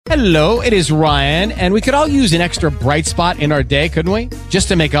Hello, it is Ryan, and we could all use an extra bright spot in our day, couldn't we? Just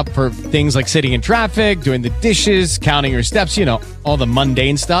to make up for things like sitting in traffic, doing the dishes, counting your steps, you know, all the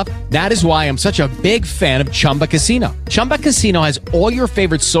mundane stuff. That is why I'm such a big fan of Chumba Casino. Chumba Casino has all your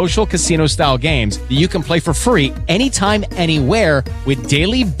favorite social casino-style games that you can play for free anytime, anywhere with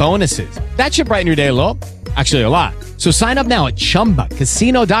daily bonuses. That should brighten your day a little. Actually, a lot. So sign up now at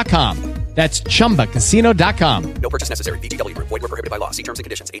ChumbaCasino.com. That's ChumbaCasino.com. No purchase necessary. VGW Group. Void where prohibited by law. See terms and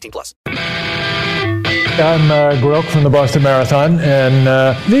conditions. 18+. I'm Greg Wilk from the Boston Marathon, and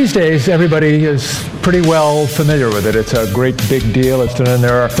these days everybody is pretty well familiar with it. It's a great big deal.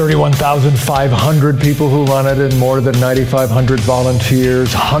 There are 31,500 people who run it and more than 9,500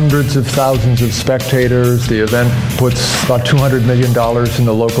 volunteers, hundreds of thousands of spectators. The event puts about $200 million in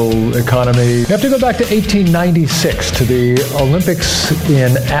the local economy. You have to go back to 1896 to the Olympics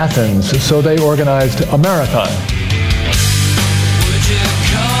in Athens, so they organized a marathon.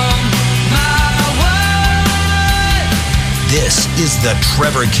 This is the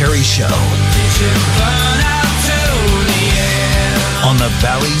Trevor Carey Show on the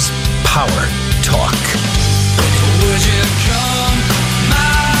Valley's Power Talk. Would you come my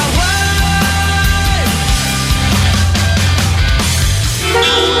way?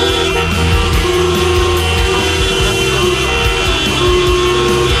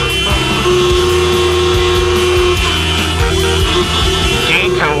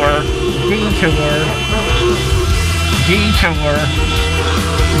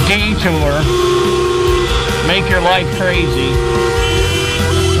 Detour. Make your life crazy.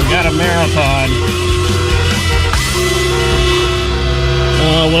 We got a marathon.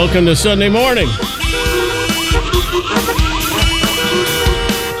 Welcome to Sunday morning.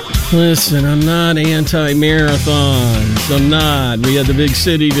 Listen, I'm not anti-marathons. I'm not. We had the big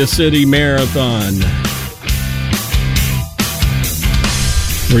city-to-city marathon.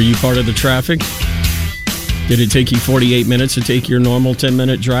 Were you part of the traffic? Did it take you 48 minutes to take your normal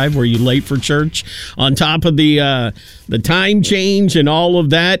 10-minute drive? Were you late for church? On top of the time change and all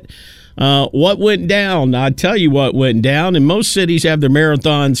of that, what went down? I'll tell you what went down. And most cities have their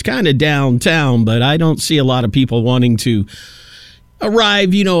marathons kind of downtown, but I don't see a lot of people wanting to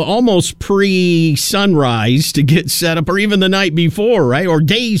arrive, almost pre-sunrise to get set up, or even the night before, right? Or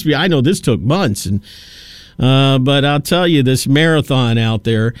days. I know this took months. But I'll tell you, this marathon out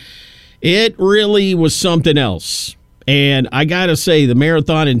there, it really was something else. And I got to say, the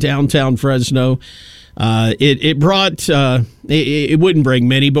marathon in downtown Fresno, it brought, it wouldn't bring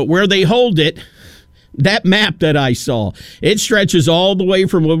many, but where they hold it, that map that I saw, it stretches all the way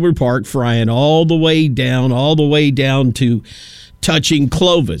from Woodward Park, Friant, all the way down to touching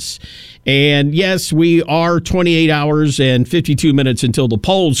Clovis. And yes, we are 28 hours and 52 minutes until the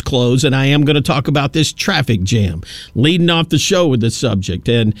polls close, and I am going to talk about this traffic jam, leading off the show with this subject.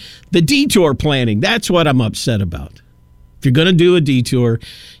 And the detour planning, that's what I'm upset about. If you're going to do a detour,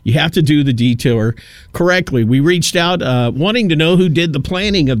 you have to do the detour correctly. We reached out wanting to know who did the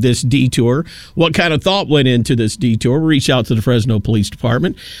planning of this detour, what kind of thought went into this detour. We reached out to the Fresno Police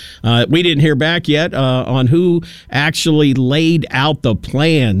Department. We didn't hear back yet on who actually laid out the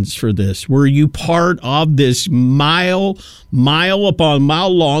plans for this. Were you part of this mile upon mile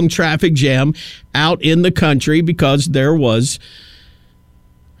long traffic jam out in the country because there was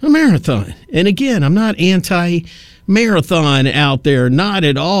a marathon? And again, I'm not anti-marathon out there, not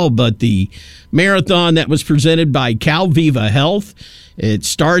at all, but the marathon that was presented by Calviva Health, it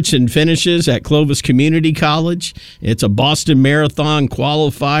starts and finishes at Clovis Community College. It's a Boston Marathon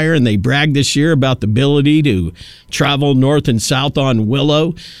qualifier, and they bragged this year about the ability to travel north and south on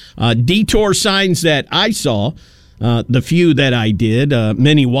Willow. Detour signs that I saw, the few that I did,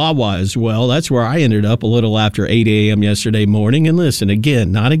 Minnewawa as well. That's where I ended up a little after 8 a.m. yesterday morning. And listen,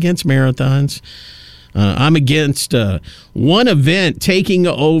 again, not against marathons. I'm against one event taking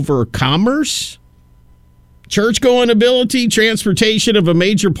over commerce, church-going ability, transportation of a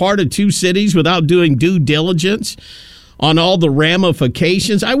major part of two cities without doing due diligence on all the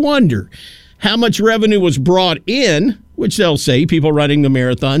ramifications. I wonder how much revenue was brought in, which they'll say people running the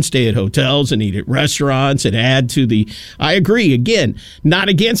marathon stay at hotels and eat at restaurants and add to the... I agree. Again, not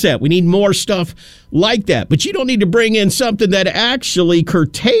against that. We need more stuff like that. But you don't need to bring in something that actually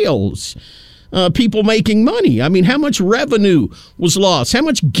curtails people making money. I mean, how much revenue was lost? How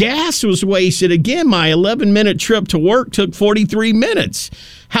much gas was wasted? Again, my 11-minute trip to work took 43 minutes.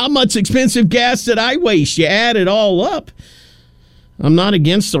 How much expensive gas did I waste? You add it all up. I'm not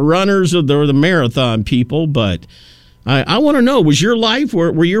against the runners or the marathon people, but I want to know, was your life,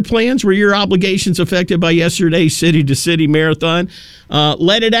 were your plans, were your obligations affected by yesterday's city-to-city marathon?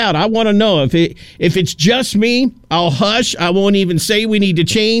 Let it out. I want to know. If it's just me, I'll hush. I won't even say we need to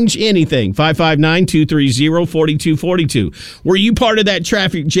change anything. 559-230-4242. Were you part of that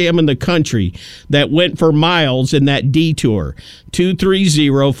traffic jam in the country that went for miles in that detour?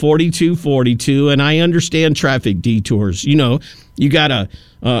 230-4242. And I understand traffic detours. You know, you got a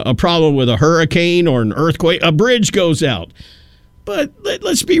problem with a hurricane or an earthquake, a bridge goes out. But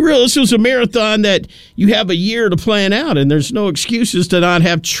let's be real. This was a marathon that you have a year to plan out, and there's no excuses to not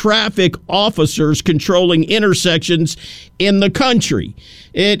have traffic officers controlling intersections in the country.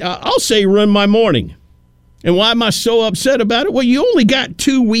 I'll say, ruined my morning. And why am I so upset about it? Well, you only got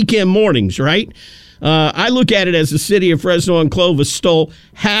 2 weekend mornings, right? I look at it as the city of Fresno and Clovis stole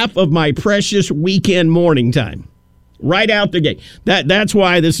half of my precious weekend morning time. Right out the gate. That's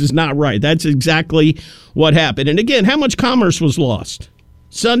why this is not right. That's exactly what happened. And again, how much commerce was lost?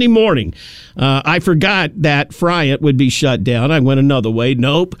 Sunday morning, I forgot that Friant would be shut down. I went another way.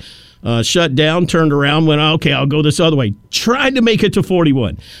 Nope. Shut down, turned around, went, okay, I'll go this other way. Tried to make it to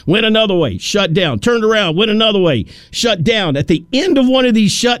 41. Went another way, shut down, turned around, went another way, shut down. At the end of one of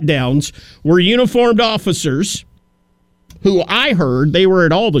these shutdowns were uniformed officers who I heard, they were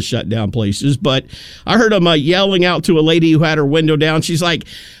at all the shutdown places, but I heard them yelling out to a lady who had her window down. She's like,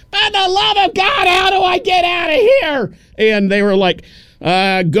 by the love of God, how do I get out of here? And they were like,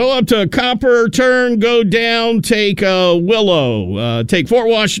 go up to Copper, turn, go down, take Willow, take Fort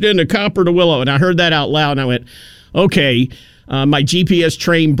Washington to Copper to Willow. And I heard that out loud, and I went, okay. My GPS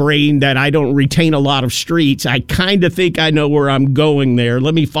trained brain that I don't retain a lot of streets, I kind of think I know where I'm going there.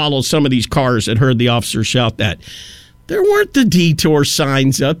 Let me follow some of these cars that heard the officer shout that. There weren't the detour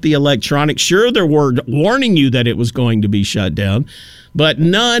signs up, the electronic. Sure, there were warning you that it was going to be shut down, but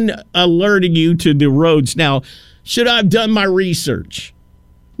none alerting you to the roads. Now, should I have done my research?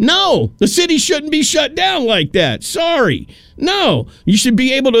 No, the city shouldn't be shut down like that. Sorry. No, you should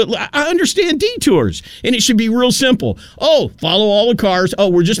be able to. I understand detours, and it should be real simple. Oh, follow all the cars. Oh,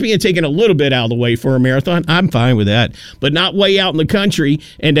 we're just being taken a little bit out of the way for a marathon. I'm fine with that, but not way out in the country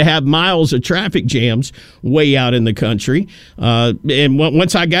and to have miles of traffic jams way out in the country. And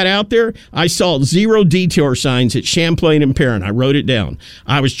once I got out there, I saw 0 detour signs at Champlain and Perrin. I wrote it down.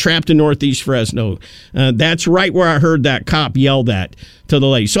 I was trapped in Northeast Fresno. That's right where I heard that cop yell that to the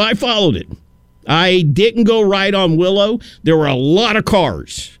lady. So I followed it. I didn't go right on Willow. There were a lot of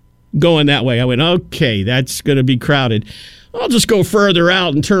cars going that way. I went, okay, that's going to be crowded. I'll just go further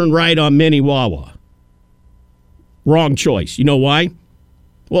out and turn right on Minnewawa. Wrong choice. You know why?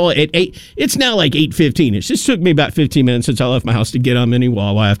 Well, it's now like 8:15. It just took me about 15 minutes since I left my house to get on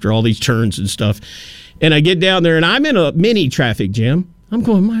Minnewawa after all these turns and stuff. And I get down there, and I'm in a mini traffic jam. I'm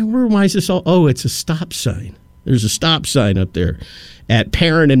going, why is this all? Oh, it's a stop sign. There's a stop sign up there at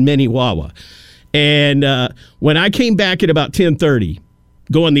Perrin and Minnewawa. And when I came back at about 10:30,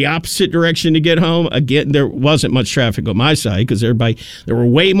 going the opposite direction to get home, again, there wasn't much traffic on my side because there were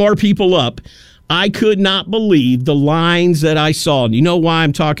way more people up. I could not believe the lines that I saw. And you know why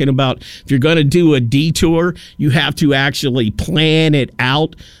I'm talking about if you're going to do a detour, you have to actually plan it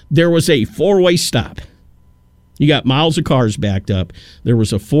out. There was a 4-way stop. You got miles of cars backed up. There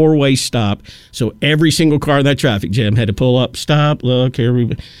was a 4-way stop. So every single car in that traffic jam had to pull up, stop, look, here,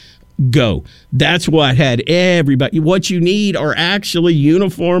 go. That's what had everybody. What you need are actually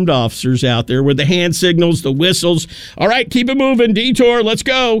uniformed officers out there with the hand signals, the whistles. All right, keep it moving, detour, let's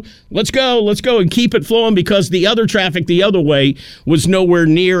go, and keep it flowing because the other traffic the other way was nowhere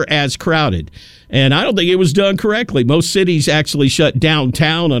near as crowded. And I don't think it was done correctly. Most cities actually shut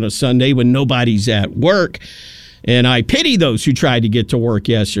downtown on a Sunday when nobody's at work. And I pity those who tried to get to work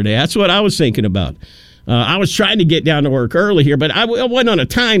yesterday. That's what I was thinking about. I was trying to get down to work early here, but I wasn't on a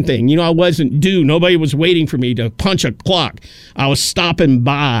time thing. You know, I wasn't due. Nobody was waiting for me to punch a clock. I was stopping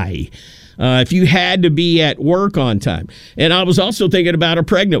by. If you had to be at work on time. And I was also thinking about a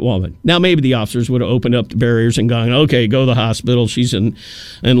pregnant woman. Now, maybe the officers would have opened up the barriers and gone, okay, go to the hospital. She's in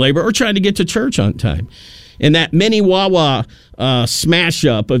labor, or trying to get to church on time. And that Minnewawa smash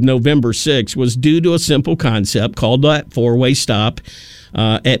up of November 6th was due to a simple concept called that 4-way stop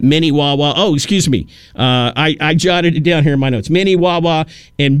at Minnewawa. Oh, excuse me. I jotted it down here in my notes. Minnewawa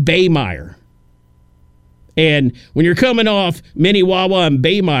and Baymeyer. And when you're coming off Minnewawa and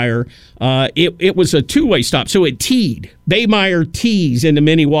Baymeyer, it was a two-way stop. So it teed. Baymeyer tees into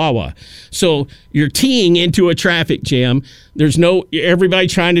Minnewawa. So you're teeing into a traffic jam. There's everybody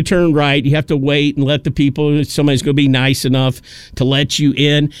trying to turn right. You have to wait and let the people, somebody's going to be nice enough to let you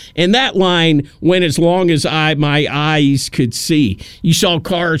in. And that line went as long as my eyes could see. You saw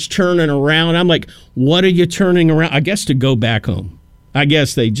cars turning around. I'm like, what are you turning around? I guess to go back home. I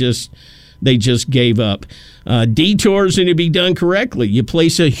guess they just gave up. Detours need to be done correctly. You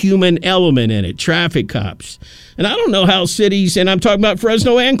place a human element in it, traffic cops. And I don't know how cities, and I'm talking about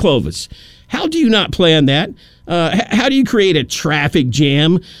Fresno and Clovis, how do you not plan that? How do you create a traffic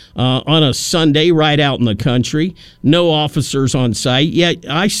jam on a Sunday right out in the country? No officers on site. Yet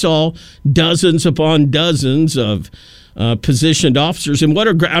I saw dozens upon dozens of positioned officers. And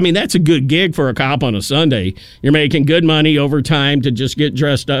that's a good gig for a cop on a Sunday. You're making good money overtime to just get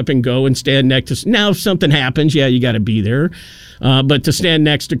dressed up and go and stand next to. Now, if something happens, you got to be there. But to stand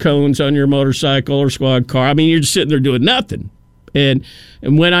next to cones on your motorcycle or squad car, you're just sitting there doing nothing. And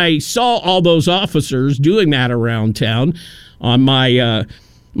when I saw all those officers doing that around town on my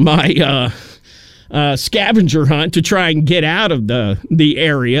scavenger hunt to try and get out of the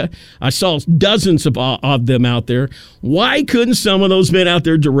area, I saw dozens of them out there. Why couldn't some of those men out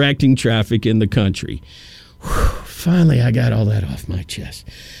there directing traffic in the country? Whew, finally, I got all that off my chest.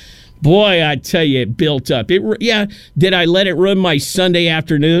 Boy, I tell you, it built up. Did I let it ruin my Sunday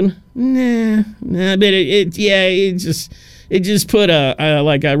afternoon? Nah, but it just put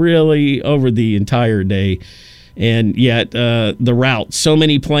a really over the entire day. And yet the route, so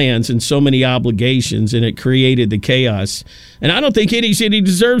many plans and so many obligations, and it created the chaos. And I don't think any city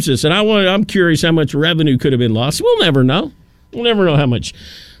deserves this. And I'm curious how much revenue could have been lost. We'll never know. We'll never know how much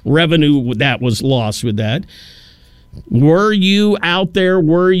revenue that was lost with that. Were you out there?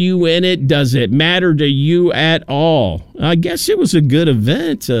 Were you in it? Does it matter to you at all? I guess it was a good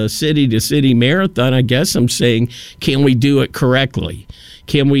event, a city-to-city marathon. I guess I'm saying, can we do it correctly?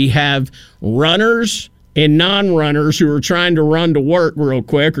 Can we have runners and non-runners who are trying to run to work real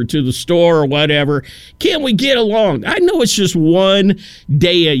quick or to the store or whatever? Can we get along? I know it's just one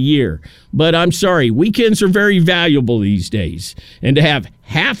day a year, but I'm sorry, weekends are very valuable these days. And to have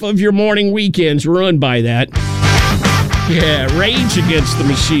half of your morning weekends ruined by that, rage against the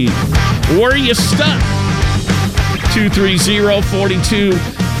machine. Were you stuck?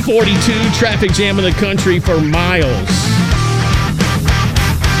 230-4242, traffic jam in the country for miles.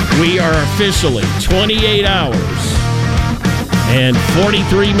 We are officially 28 hours and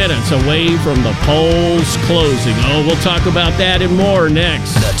 43 minutes away from the polls closing. Oh, we'll talk about that and more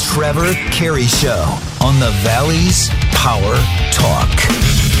next. The Trevor Carey Show on the Valley's Power Talk.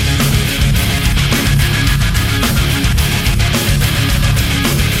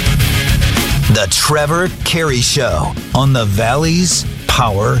 The Trevor Carey Show on the Valley's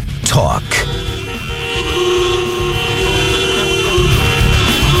Power Talk.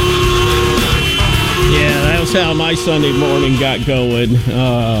 Yeah, that was how my Sunday morning got going.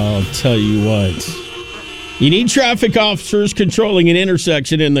 I'll tell you what. You need traffic officers controlling an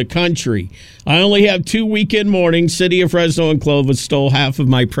intersection in the country. I only have 2 weekend mornings. City of Fresno and Clovis stole half of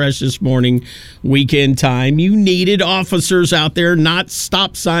my precious morning weekend time. You needed officers out there, not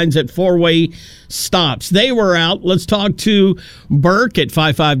stop signs at four-way stops. They were out. Let's talk to Burke at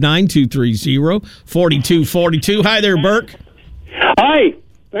 559-230-4242. Hi there, Burke. Hi.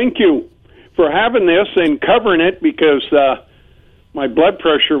 Thank you for having this and covering it because my blood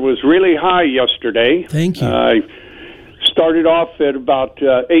pressure was really high yesterday. Thank you. I started off at about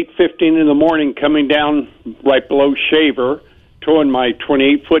 8:15 in the morning coming down right below Shaver, towing my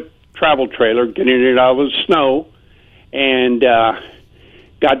 28-foot travel trailer, getting it out of the snow, and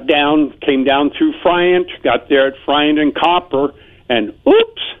came down through Friant, got there at Friant and Copper, and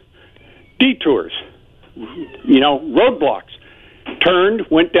oops, detours, roadblocks. Turned,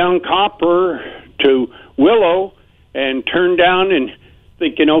 went down Copper to Willow, and turned down and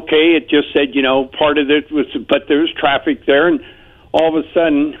thinking, okay, it just said, part of it was, but there's traffic there. And all of a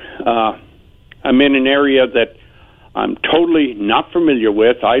sudden, I'm in an area that I'm totally not familiar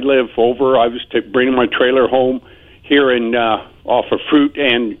with. I was bringing my trailer home here in off of Fruit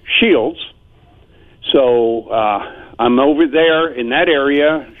and Shields. So I'm over there in that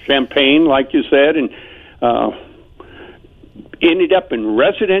area, Champaign, like you said, and ended up in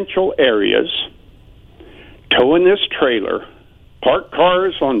residential areas, towing this trailer, parked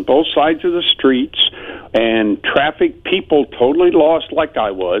cars on both sides of the streets, and traffic, people totally lost like I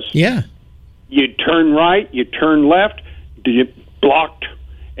was. Yeah. You turn right, you turn left, you blocked.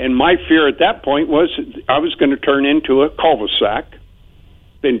 And my fear at that point was I was going to turn into a cul-de-sac,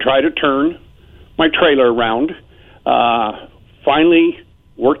 then try to turn, my trailer around. Finally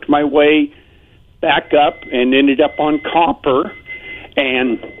worked my way back up and ended up on Copper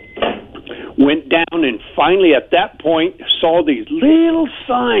and went down, and finally at that point saw these little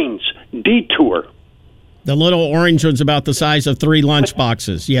signs, detour. The little orange one's about the size of 3 lunch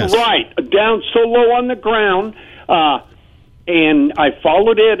boxes, yes. Right, down so low on the ground. And I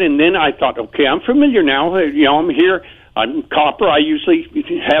followed it, and then I thought, okay, I'm familiar now. I'm here. I'm Copper. I usually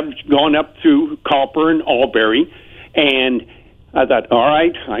have gone up through Copper and Albury. And I thought, all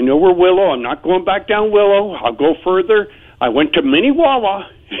right, I know we're Willow. I'm not going back down Willow. I'll go further. I went to Minnewawa.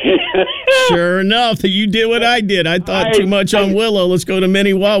 Sure enough, you did what I did. I thought too much on Willow. Let's go to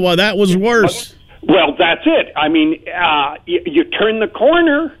Minnewawa. That was worse. Well, that's it. I mean, you turn the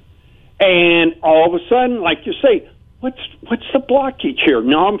corner, and all of a sudden, like you say, what's the blockage here?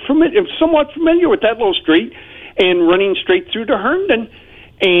 Now, I'm somewhat familiar with that little street and running straight through to Herndon.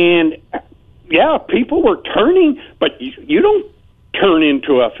 And, yeah, people were turning, but you don't turn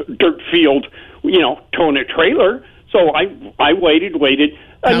into a dirt field, towing a trailer. So I waited.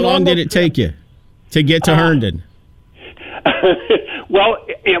 How long did it take you to get to Herndon? Well,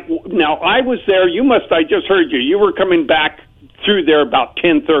 now I was there. I just heard you. You were coming back through there about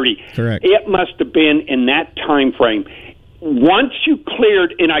 10:30. Correct. It must have been in that time frame. Once you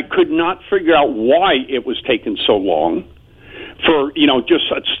cleared, and I could not figure out why it was taking so long for,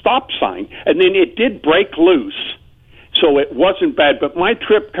 just a stop sign. And then it did break loose. So it wasn't bad, but my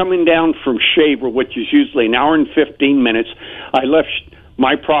trip coming down from Shaver, which is usually an hour and 15 minutes, I left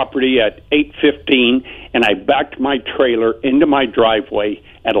my property at 8:15, and I backed my trailer into my driveway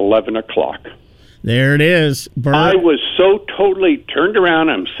at 11 o'clock. There it is, Bert. I was so totally turned around.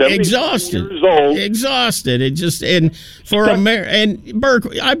 I'm 77 years old. Exhausted. It just and Burke,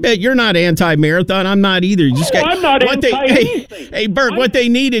 I bet you're not anti-marathon. I'm not either. I'm not anti-anything. Hey, Burke, what they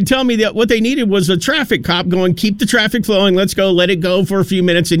needed? Tell me that what they needed was a traffic cop going, keep the traffic flowing. Let's go. Let it go for a few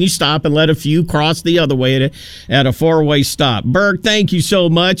minutes, and you stop and let a few cross the other way at a 4-way stop. Burke, thank you so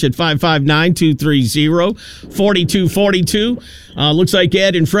much at 559-230-4242. Looks like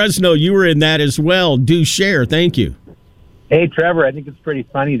Ed in Fresno, you were in that as well. Do share. Thank you. Hey, Trevor, I think it's pretty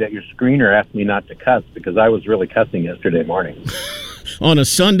funny that your screener asked me not to cuss because I was really cussing yesterday morning. On a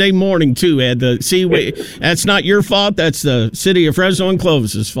Sunday morning, too, Ed. That's not your fault. That's the city of Fresno and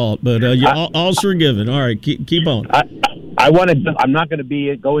Clovis's fault. But all's forgiven. All right, keep on. I'm not going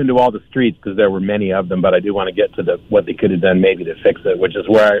to go into all the streets because there were many of them, but I do want to get to what they could have done maybe to fix it, which is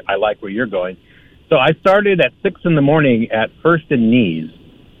where I like where you're going. So I started at 6 in the morning at First and Knees,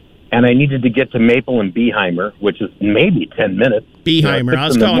 and I needed to get to Maple and Beeheimer, which is maybe 10 minutes. Beeheimer. I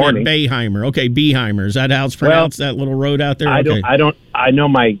was calling it Bayheimer. Okay, Beeheimer. Is that how it's pronounced, that little road out there? Okay. I know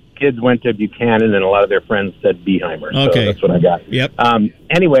my kids went to Buchanan, and a lot of their friends said Beeheimer. So that's what I got. Yep.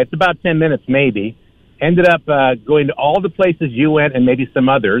 Anyway, it's about 10 minutes maybe. Ended up going to all the places you went and maybe some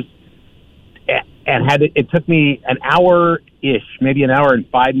others, and it took me an hour-ish, maybe an hour and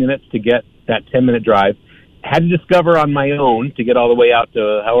 5 minutes to get that 10-minute drive. Had to discover on my own to get all the way out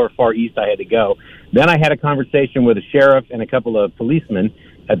to however far east I had to go. Then I had a conversation with a sheriff and a couple of policemen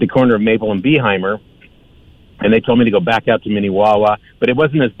at the corner of Maple and Beeheimer, and they told me to go back out to Minnewawa, but it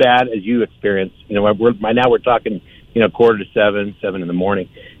wasn't as bad as you experienced. Now we're talking, 6:45, 7 in the morning.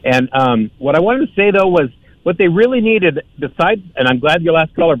 And what I wanted to say, though, was what they really needed, besides, and I'm glad your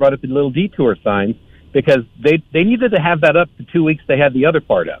last caller brought up the little detour signs, because they needed to have that up the 2 weeks they had the other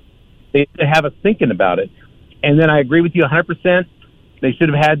part up. They need to have us thinking about it. And then I agree with you 100%. They should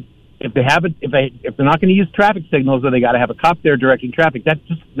have had, if they're not going to use traffic signals, then they got to have a cop there directing traffic. That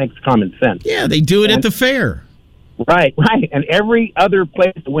just makes common sense. Yeah, they do it at the fair. Right. And every other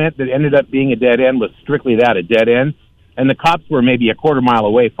place that went that ended up being a dead end was strictly that, a dead end. And the cops were maybe a quarter mile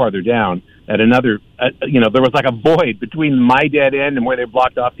away farther down at another, there was like a void between my dead end and where they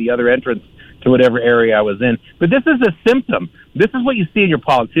blocked off the other entrance to whatever area I was in. But this is a symptom. This is what you see in your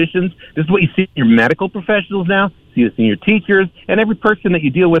politicians. This is what you see in your medical professionals now. See this in your teachers and every person that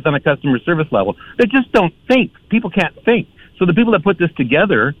you deal with on a customer service level. They just don't think. People can't think. So the people that put this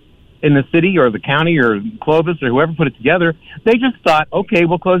together in the city or the county or Clovis or whoever put it together, they just thought, okay,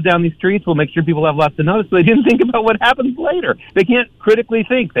 we'll close down these streets. We'll make sure people have lots to notice. So they didn't think about what happens later. They can't critically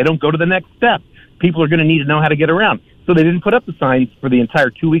think. They don't go to the next step. People are going to need to know how to get around. So they didn't put up the signs for the entire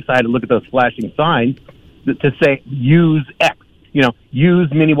 2 weeks. I had to look at those flashing signs to say, use X, use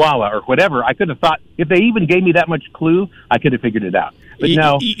Minnewawa or whatever. I could have thought, if they even gave me that much clue, I could have figured it out. But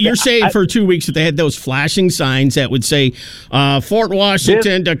no. You're saying for 2 weeks that they had those flashing signs that would say Fort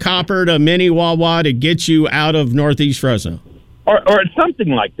Washington to Copper to Minnewawa to get you out of Northeast Fresno. Or something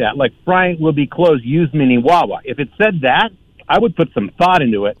like that, like Bryant will be closed, use Minnewawa. If it said that, I would put some thought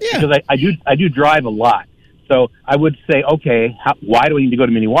into it because I do drive a lot. So I would say, okay, why do we need to go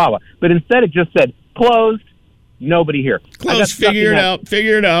to Mini Wawa? But instead it just said closed, nobody here. Closed, figure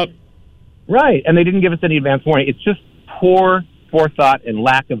it out. Right, and they didn't give us any advance warning. It's just poor forethought and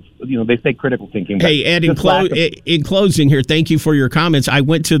lack of, they say critical thinking. Hey, Ed, in closing here, thank you for your comments. I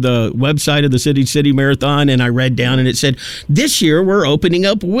went to the website of the City Marathon, and I read down, and it said, this year we're opening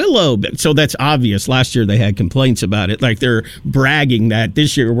up Willow. So that's obvious. Last year they had complaints about it. Like they're bragging that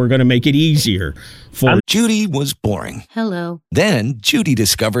this year we're going to make it easier. Judy was boring. Hello. Then Judy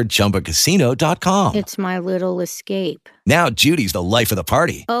discovered ChumbaCasino.com. It's my little escape. Now Judy's the life of the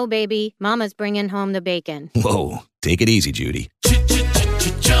party. Oh, baby, mama's bringing home the bacon. Whoa, take it easy, Judy.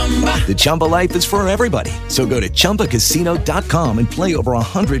 The Chumba life is for everybody. So go to ChumbaCasino.com and play over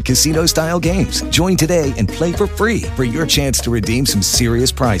 100 casino-style games. Join today and play for free for your chance to redeem some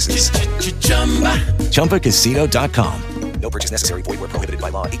serious prizes. ChumbaCasino.com. No purchase necessary. Void where prohibited by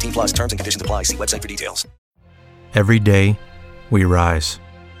law. 18 plus terms and conditions apply. See website for details. Every day, we rise,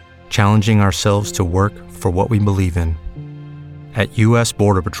 challenging ourselves to work for what we believe in. At U.S.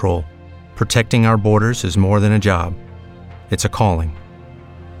 Border Patrol, protecting our borders is more than a job. It's a calling.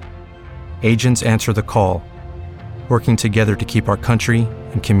 Agents answer the call, working together to keep our country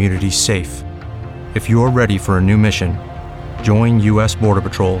and communities safe. If you're ready for a new mission, join U.S. Border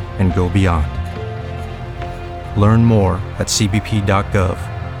Patrol and go beyond. Learn more at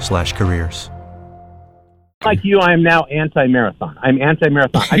cbp.gov/careers. Like you, I am now anti-marathon. I'm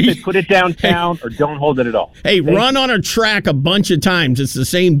anti-marathon. I say put it downtown or don't hold it at all. Hey, run on a track a bunch of times. It's the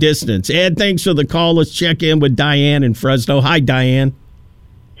same distance. Ed, thanks for the call. Let's check in with Diane in Fresno. Hi, Diane.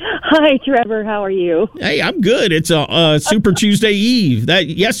 Hi, Trevor. How are you? Hey, I'm good. It's a Super Tuesday Eve. That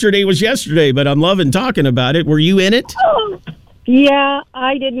yesterday was yesterday, but I'm loving talking about it. Were you in it? Oh, yeah,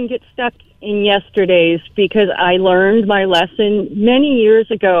 I didn't get stuck in yesterday's because I learned my lesson many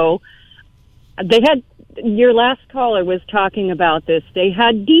years ago. Your last caller was talking about this. They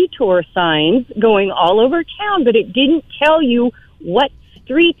had detour signs going all over town, but it didn't tell you what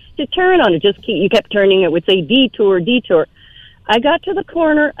streets to turn on. You kept turning. It would say detour, detour. I got to the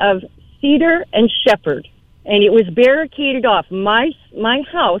corner of Cedar and Shepherd, and it was barricaded off. My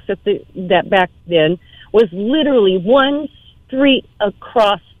house that back then was literally one street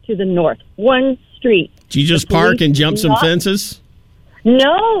across to the north. One street. Did you just park and jump some fences?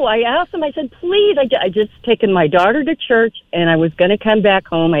 No, I asked them. I said, please. I just taken my daughter to church, and I was going to come back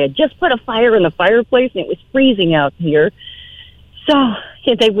home. I had just put a fire in the fireplace, and it was freezing out here. So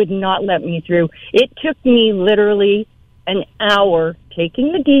they would not let me through. It took me literally an hour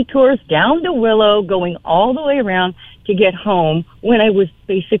taking the detours down to Willow, going all the way around to get home when I was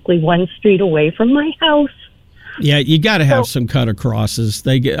basically one street away from my house. Yeah, you got to have some cut acrosses.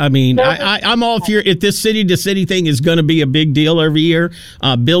 I'm all for if this city-to-city thing is going to be a big deal every year,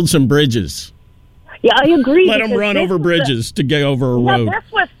 build some bridges. Yeah, I agree. Let them run over bridges to get over a road.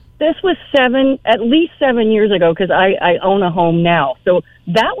 This was at least 7 years ago because I own a home now. So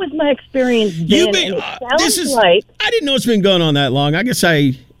that was my experience then. I didn't know it's been going on that long. I guess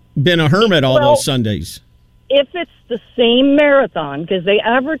I've been a hermit all those Sundays. If it's the same marathon, because they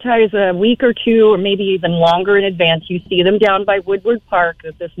advertise a week or two or maybe even longer in advance, you see them down by Woodward Park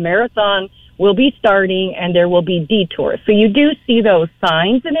that this marathon will be starting and there will be detours. So you do see those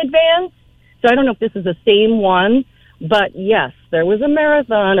signs in advance. So I don't know if this is the same one, but yes, there was a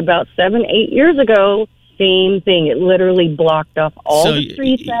marathon about 7-8 years ago. Same thing. It literally blocked off all the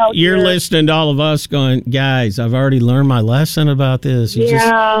streets out here. You're listening to all of us going, guys, I've already learned my lesson about this.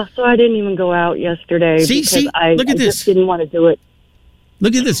 So I didn't even go out yesterday because I just didn't want to do it.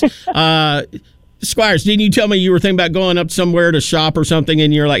 Look at this. Squires, didn't you tell me you were thinking about going up somewhere to shop or something,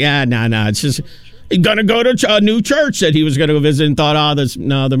 and you're like, nah, it's just going to go to a new church that he was going to go visit and thought,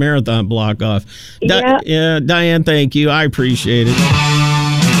 the marathon block off. Diane, thank you. I appreciate it.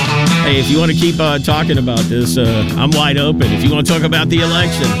 Hey, if you want to keep talking about this, I'm wide open. If you want to talk about the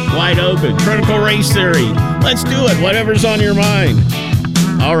election, wide open. Critical race theory. Let's do it. Whatever's on your mind.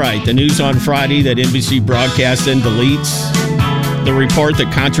 All right. The news on Friday that NBC broadcasts and deletes. The report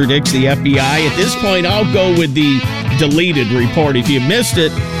that contradicts the FBI. At this point, I'll go with the deleted report. If you missed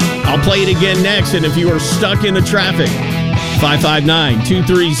it, I'll play it again next. And if you are stuck in the traffic,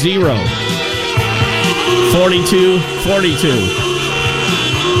 559-230-4242.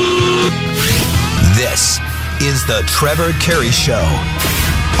 This is the Trevor Carey Show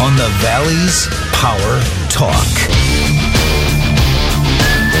on the Valley's Power Talk.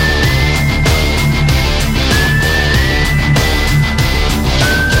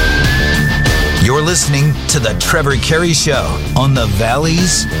 You're listening to the Trevor Carey Show on the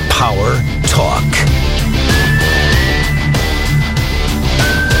Valley's Power Talk.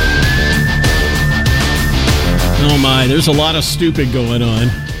 Oh, my. There's a lot of stupid going on.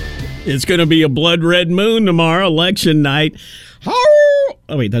 It's going to be a blood red moon tomorrow, election night. Oh,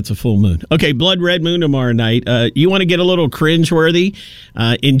 wait, that's a full moon. Okay, blood red moon tomorrow night. You want to get a little cringeworthy?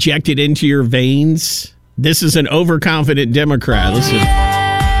 Injected into your veins? This is an overconfident Democrat. Listen.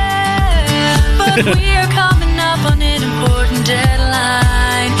 But we are coming up on an important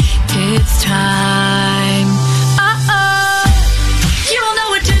deadline. It's time. You don't know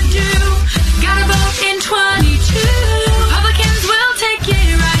what to do. Gotta vote in 22. Republicans will take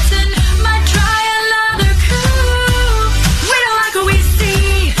your rights and might try another coup. We don't like what we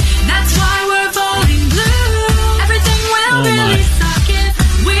see. That's why we're voting blue. Everything will really suck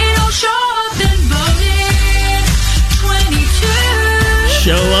if we don't show up and vote in 22.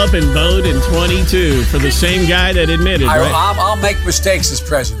 Show up and vote in 22 for the same guy that admitted, right? I'll make mistakes as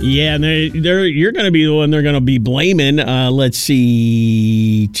president. Yeah, and you're going to be the one they're going to be blaming. Let's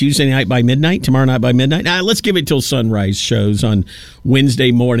see, Tuesday night by midnight, tomorrow night by midnight. Let's give it till sunrise shows on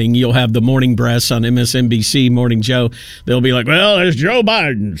Wednesday morning. You'll have the morning breasts on MSNBC, Morning Joe. They'll be like, well, there's Joe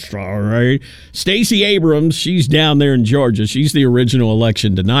Biden's star, right? Stacey Abrams, she's down there in Georgia. She's the original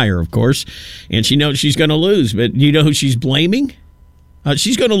election denier, of course, and she knows she's going to lose. But you know who she's blaming?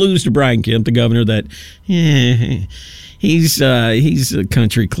 She's going to lose to Brian Kemp, the governor that he's a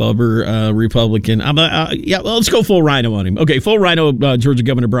country clubber, Republican. Let's go full rhino on him. Okay, full rhino, Georgia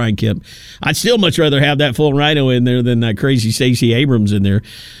Governor Brian Kemp. I'd still much rather have that full rhino in there than that crazy Stacey Abrams in there.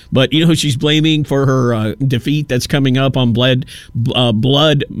 But you know who she's blaming for her defeat that's coming up on Red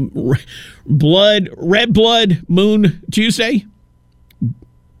Blood Moon Tuesday?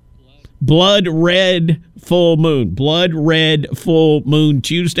 Blood red full moon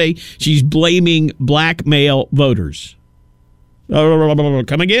Tuesday. She's blaming black male voters.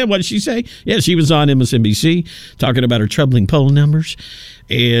 Come again? What did she say? Yeah, she was on MSNBC talking about her troubling poll numbers.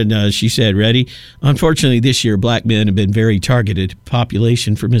 And she said, ready? Unfortunately, this year, black men have been very targeted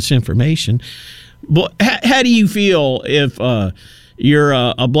population for misinformation. Well, how do you feel if you're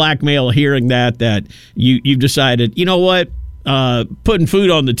a black male hearing that you've decided, you know what? Putting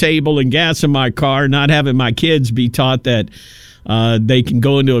food on the table and gas in my car, not having my kids be taught that they can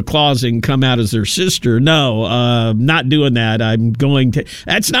go into a closet and come out as their sister. No, not doing that. I'm going to.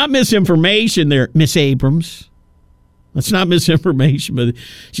 That's not misinformation there, Miss Abrams. That's not misinformation. But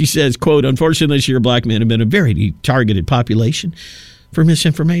she says, quote, unfortunately, this year, black men have been a very targeted population for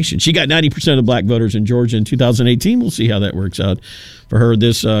misinformation. She got 90% of black voters in Georgia in 2018. We'll see how that works out for her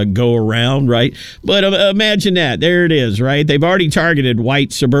this go around, right? But imagine that. There it is, right? They've already targeted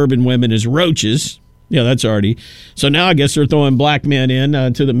white suburban women as roaches. Yeah, that's already. So now I guess they're throwing black men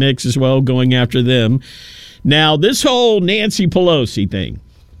in to the mix as well, going after them. Now, this whole Nancy Pelosi thing.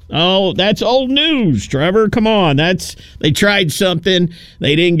 Oh, that's old news, Trevor. Come on. They tried something.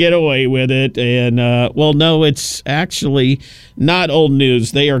 They didn't get away with it. And, well, no, it's actually not old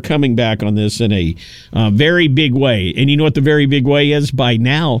news. They are coming back on this in a very big way. And you know what the very big way is? By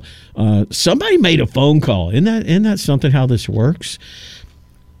now, somebody made a phone call. Isn't that something how this works?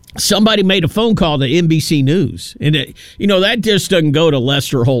 Somebody made a phone call to NBC News. And, that just doesn't go to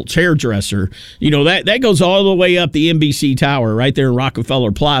Lester Holt's hairdresser. That goes all the way up the NBC Tower right there in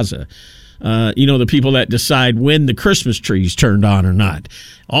Rockefeller Plaza. The people that decide when the Christmas tree's turned on or not.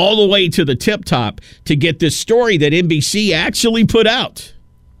 All the way to the tip top to get this story that NBC actually put out.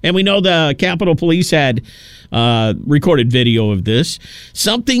 And we know the Capitol Police had recorded video of this.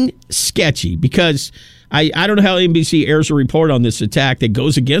 Something sketchy because I don't know how NBC airs a report on this attack that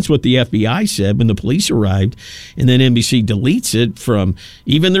goes against what the FBI said when the police arrived, and then NBC deletes it from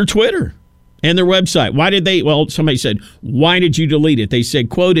even their Twitter and their website. Why did they? Well, somebody said, why did you delete it? They said,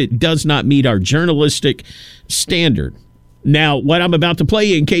 quote, it does not meet our journalistic standard. Now, what I'm about to play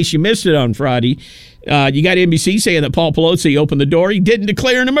you, in case you missed it on Friday, you got NBC saying that Paul Pelosi opened the door. He didn't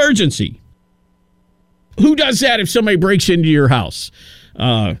declare an emergency. Who does that if somebody breaks into your house?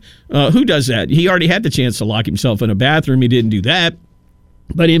 Who does that? He already had the chance to lock himself in a bathroom. He didn't do that.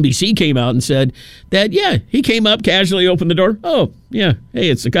 But NBC came out and said that, yeah, he came up, casually opened the door. Oh, yeah, hey,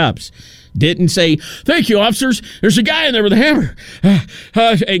 it's the cops. Didn't say, thank you, officers. There's a guy in there with a hammer.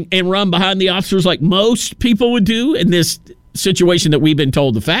 And run behind the officers like most people would do in this situation that we've been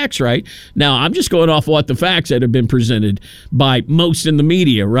told the facts, right? Now, I'm just going off what the facts that have been presented by most in the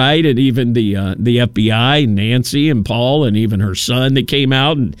media, right? And even the FBI, Nancy and Paul, and even her son that came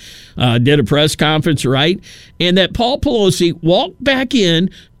out and did a press conference, right? And that Paul Pelosi walked back in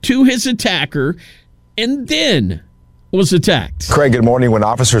to his attacker and then was attacked. Craig, good morning. When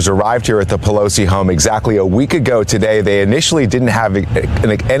officers arrived here at the Pelosi home exactly a week ago today, they initially didn't have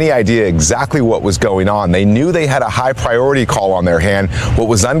any idea exactly what was going on. They knew they had a high priority call on their hand. What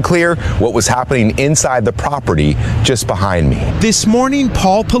was unclear, what was happening inside the property just behind me. This morning,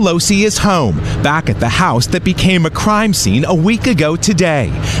 Paul Pelosi is home, back at the house that became a crime scene a week ago today.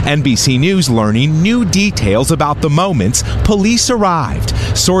 NBC News learning new details about the moments police arrived.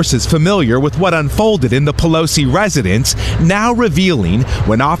 Sources familiar with what unfolded in the Pelosi residence now revealing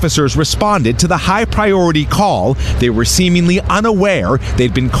when officers responded to the high priority call, they were seemingly unaware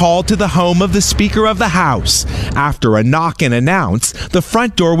they'd been called to the home of the Speaker of the House. After a knock and announce, the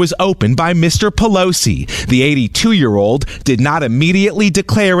front door was opened by Mr. Pelosi. The 82-year-old did not immediately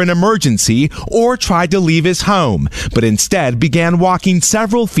declare an emergency or try to leave his home, but instead began walking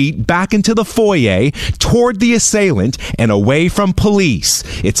several feet back into the foyer toward the assailant and away from police.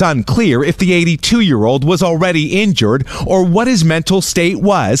 It's unclear if the 82-year-old was already injured or what his mental state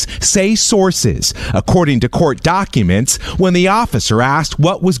was, say sources. According to court documents, when the officer asked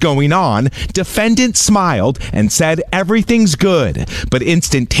what was going on, defendant smiled and said everything's good. But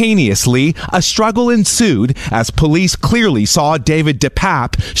instantaneously, a struggle ensued as police clearly saw David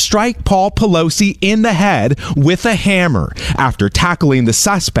DePape strike Paul Pelosi in the head with a hammer. After tackling the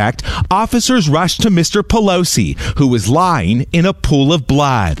suspect, officers rushed to Mr. Pelosi, who was lying in a pool of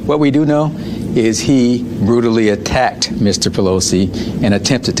blood. What we do know is he brutally attacked Mr. Pelosi and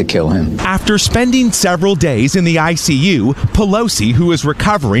attempted to kill him. After spending several days in the ICU, Pelosi, who is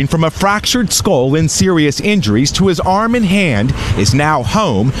recovering from a fractured skull and serious injuries to his arm and hand, is now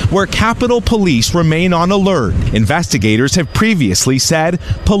home where Capitol Police remain on alert. Investigators have previously said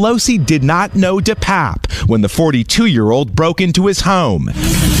Pelosi did not know DePape when the 42-year-old broke into his home.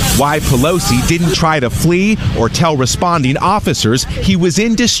 Why Pelosi didn't try to flee or tell responding officers he was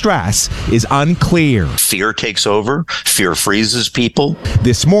in distress is unclear. Fear takes over. Fear freezes people.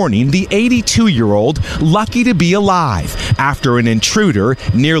 This morning, the 82-year-old lucky to be alive after an intruder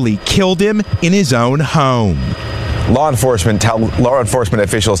nearly killed him in his own home. Law enforcement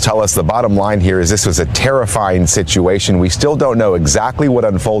officials tell us the bottom line here is this was a terrifying situation. We still don't know exactly what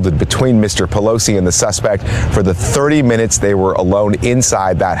unfolded between Mr. Pelosi and the suspect for the 30 minutes they were alone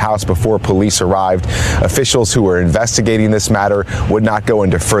inside that house before police arrived. Officials who are investigating this matter would not go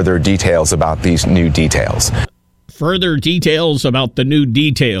into further details about these new details. Further details about the new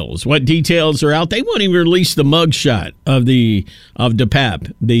details. What details are out? They won't even release the mugshot of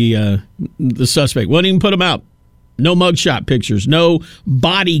DePape, the suspect. Won't even put him out. No mugshot pictures. No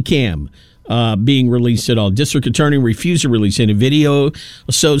body cam being released at all. District attorney refused to release any video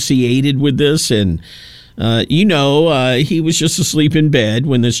associated with this, and he was just asleep in bed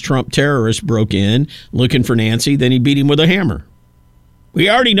when this Trump terrorist broke in looking for Nancy. Then he beat him with a hammer. We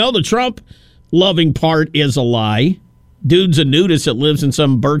already know the Trump loving part is a lie. Dude's a nudist that lives in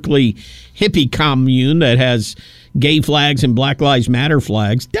some Berkeley hippie commune that has gay flags and Black Lives Matter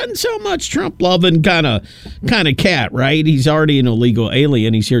flags. Doesn't so much Trump loving kind of cat, right? He's already an illegal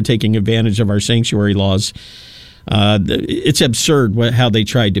alien. He's here taking advantage of our sanctuary laws. It's absurd how they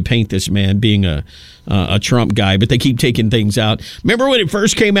tried to paint this man being a Trump guy, but they keep taking things out. Remember when it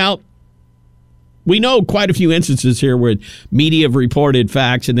first came out? We know quite a few instances here where media have reported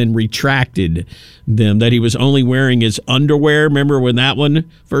facts and then retracted them, that he was only wearing his underwear. Remember when that one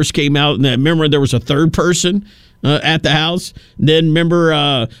first came out? And remember there was a third person at the house? Then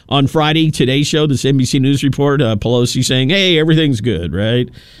remember on Friday, Today's show, this NBC News report, Pelosi saying, hey, everything's good, right?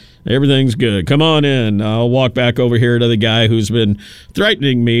 Everything's good. Come on in. I'll walk back over here to the guy who's been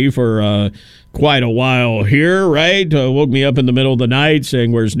threatening me for quite a while here, right? Woke me up in the middle of the night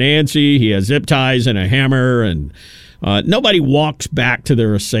saying, where's Nancy? He has zip ties and a hammer, and nobody walks back to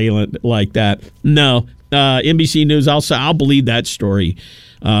their assailant like that. No. NBC News, I'll believe that story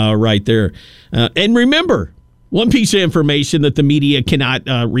right there. And remember, one piece of information that the media cannot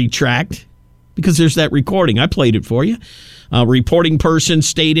retract, because there's that recording. I played it for you. Reporting person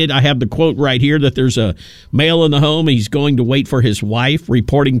stated, I have the quote right here, that there's a male in the home. He's going to wait for his wife.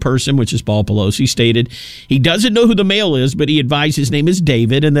 Reporting person, which is Paul Pelosi, stated he doesn't know who the male is, but he advised his name is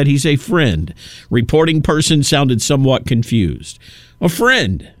David and that he's a friend. Reporting person sounded somewhat confused. A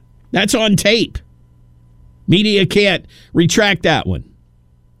friend. That's on tape. Media can't retract that one.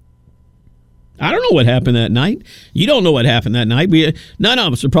 I don't know what happened that night. You don't know what happened that night. None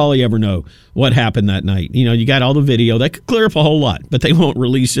of us will probably ever know what happened that night. You know, you got all the video. That could clear up a whole lot, but they won't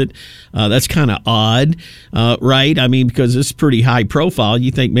release it. That's kind of odd, right? I mean, because it's pretty high profile.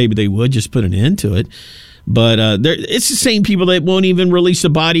 You think maybe they would just put an end to it. But it's the same people that won't even release the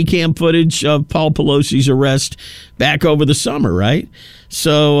body cam footage of Paul Pelosi's arrest back over the summer, right?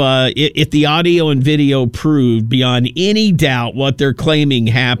 So if the audio and video proved beyond any doubt what they're claiming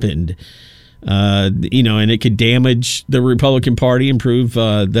happened, and it could damage the Republican Party and prove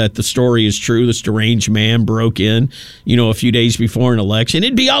that the story is true. This deranged man broke in, a few days before an election.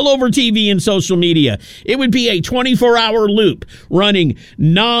 It'd be all over TV and social media. It would be a 24-hour loop running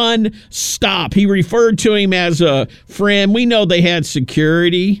non-stop. He referred to him as a friend. We know they had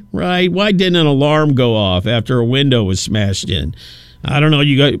security, right? Why didn't an alarm go off after a window was smashed in? I don't know.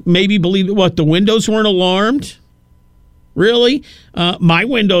 You guys maybe believe the windows weren't alarmed? Really? My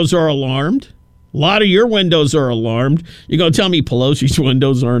windows are alarmed. A lot of your windows are alarmed. You're going to tell me Pelosi's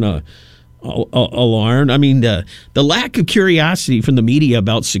windows aren't alarmed? I mean, the lack of curiosity from the media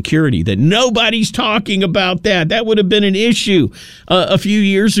about security, that nobody's talking about that. That would have been an issue a few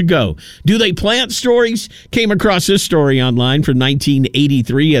years ago. Do they plant stories? Came across this story online from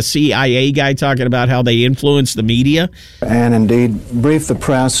 1983, a CIA guy talking about how they influenced the media. And indeed briefed the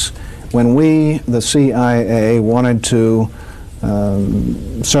press when we, the CIA, wanted to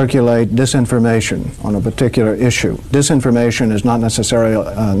circulate disinformation on a particular issue. Disinformation is not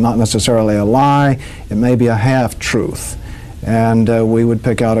necessarily a lie. It may be a half-truth. And we would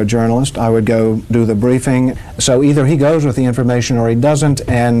pick out a journalist. I would go do the briefing. So either he goes with the information or he doesn't,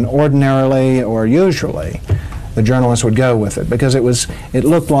 and ordinarily or usually the journalist would go with it because it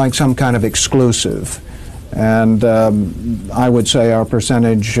looked like some kind of exclusive. And I would say our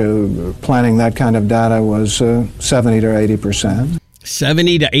percentage planning that kind of data was 70 to 80%.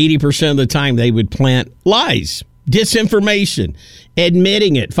 70 to 80% of the time they would plant lies, disinformation,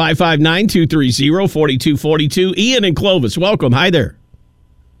 admitting it. 559-230-4242. Ian in Clovis, welcome. Hi there.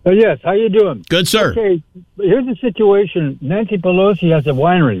 Yes, how you doing? Good, sir. Okay, here's the situation. Nancy Pelosi has a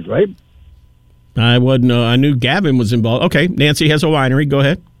winery, right? I wouldn't know. I knew Gavin was involved. Okay, Nancy has a winery. Go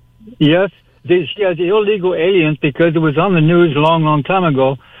ahead. Yes. She has illegal aliens because it was on the news a long, long time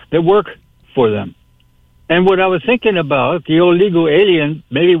ago that work for them. And what I was thinking about, the illegal alien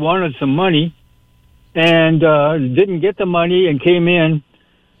maybe wanted some money and didn't get the money and came in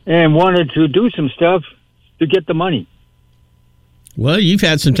and wanted to do some stuff to get the money. Well, you've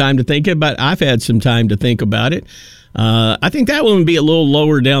had some time to think about it. I've had some time to think about it. I think that one would be a little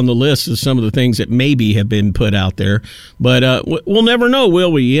lower down the list of some of the things that maybe have been put out there. But we'll never know,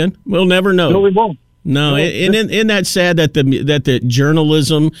 will we, Ian? We'll never know. No, we won't. No, isn't that sad that the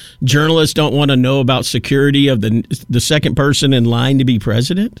journalists don't want to know about security of the second person in line to be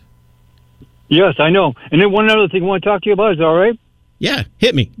president? Yes, I know. And then one other thing I want to talk to you about, is that all right? Yeah,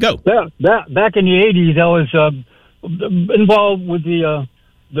 hit me. Go. Back in the 80s, I was involved with the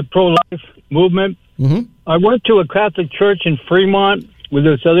pro-life movement. Mm-hmm. I went to a Catholic church in Fremont with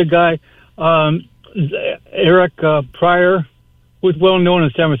this other guy, Eric Pryor, who's well known in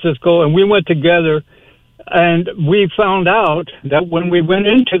San Francisco, and we went together, and we found out that when we went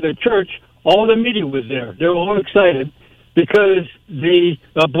into the church, all the media was there. They were all excited because the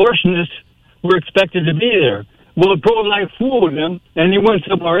abortionists were expected to be there. Well, the pro-life fooled them, and they went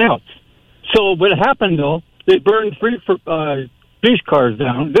somewhere else. So what happened, though, they burned police cars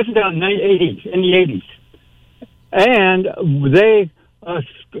down. This is down in the 80s. And they,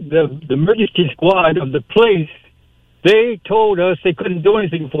 the emergency squad of the police, they told us they couldn't do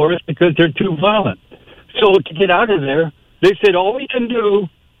anything for us because they're too violent. So to get out of there, they said, all we can do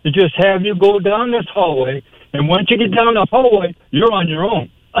is just have you go down this hallway, and once you get down the hallway, you're on your own.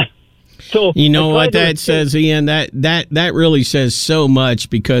 So you know what that says, Ian? That really says so much,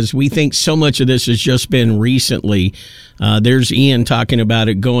 because we think so much of this has just been recently. There's Ian talking about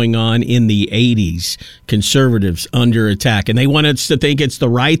it going on in the 80s. Conservatives under attack. And they want us to think it's the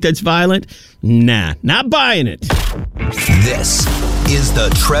right that's violent? Nah, not buying it. This is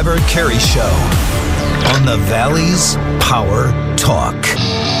the Trevor Carey Show on the Valley's Power Talk.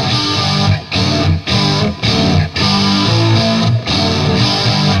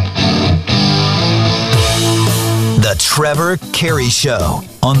 The Trevor Carey Show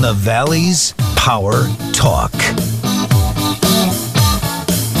on the Valley's Power Talk.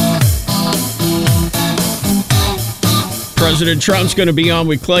 President Trump's going to be on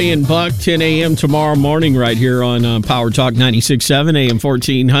with Clay and Buck 10 a.m. tomorrow morning right here on Power Talk 96.7 AM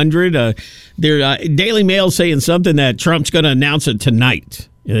 1400. Their Daily Mail saying something that Trump's going to announce it tonight.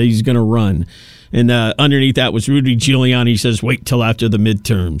 He's going to run. And underneath that was Rudy Giuliani says, wait till after the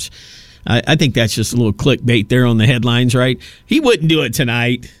midterms. I think that's just a little clickbait there on the headlines, right? He wouldn't do it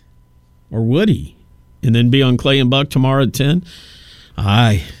tonight. Or would he? And then be on Clay and Buck tomorrow at 10?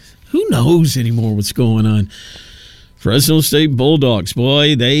 Who knows anymore what's going on? Fresno State Bulldogs,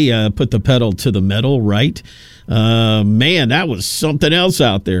 boy, they put the pedal to the metal, right? Man, that was something else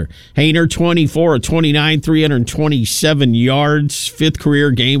out there. Haener, 24 of 29, 327 yards, fifth career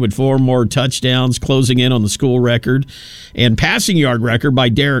game with 4 more touchdowns, closing in on the school record and passing yard record by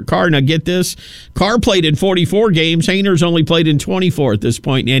Derek Carr. Now, get this. Carr played in 44 games. Haener's only played in 24 at this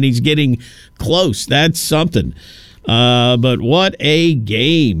point, and he's getting close. That's something. But what a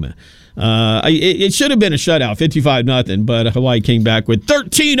game. It should have been a shutout, 55-0, but Hawaii came back with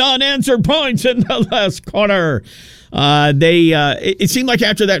 13 unanswered points in the last quarter. It seemed like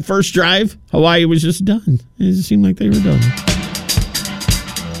after that first drive, Hawaii was just done. It just seemed like they were done.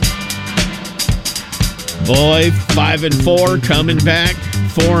 Boy, 5-4 coming back,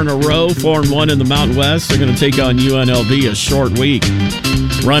 4 in a row, 4-1 in the Mountain West. They're going to take on UNLV a short week.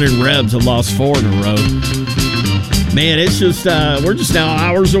 Running Rebs have lost 4 in a row. Man, it's just, we're just now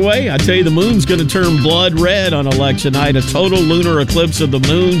hours away. I tell you, the moon's going to turn blood red on election night. A total lunar eclipse of the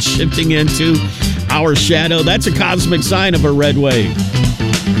moon shifting into our shadow. That's a cosmic sign of a red wave.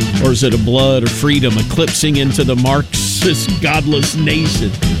 Or is it a blood of freedom eclipsing into the Marxist godless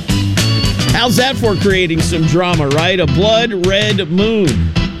nation? How's that for creating some drama, right? A blood red moon.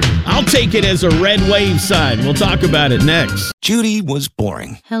 I'll take it as a red wave sign. We'll talk about it next. Judy was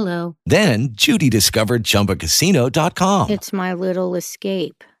boring. Hello. Then Judy discovered ChumbaCasino.com. It's my little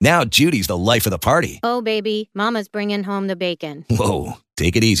escape. Now Judy's the life of the party. Oh, baby, mama's bringing home the bacon. Whoa,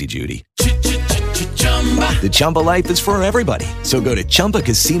 take it easy, Judy. The Chumba life is for everybody. So go to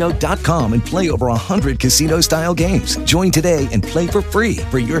ChumbaCasino.com and play over 100 casino-style games. Join today and play for free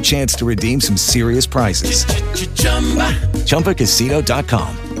for your chance to redeem some serious prizes.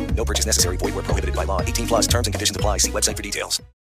 ChumbaCasino.com. No purchase necessary. Void where prohibited by law. 18+ terms and conditions apply. See website for details.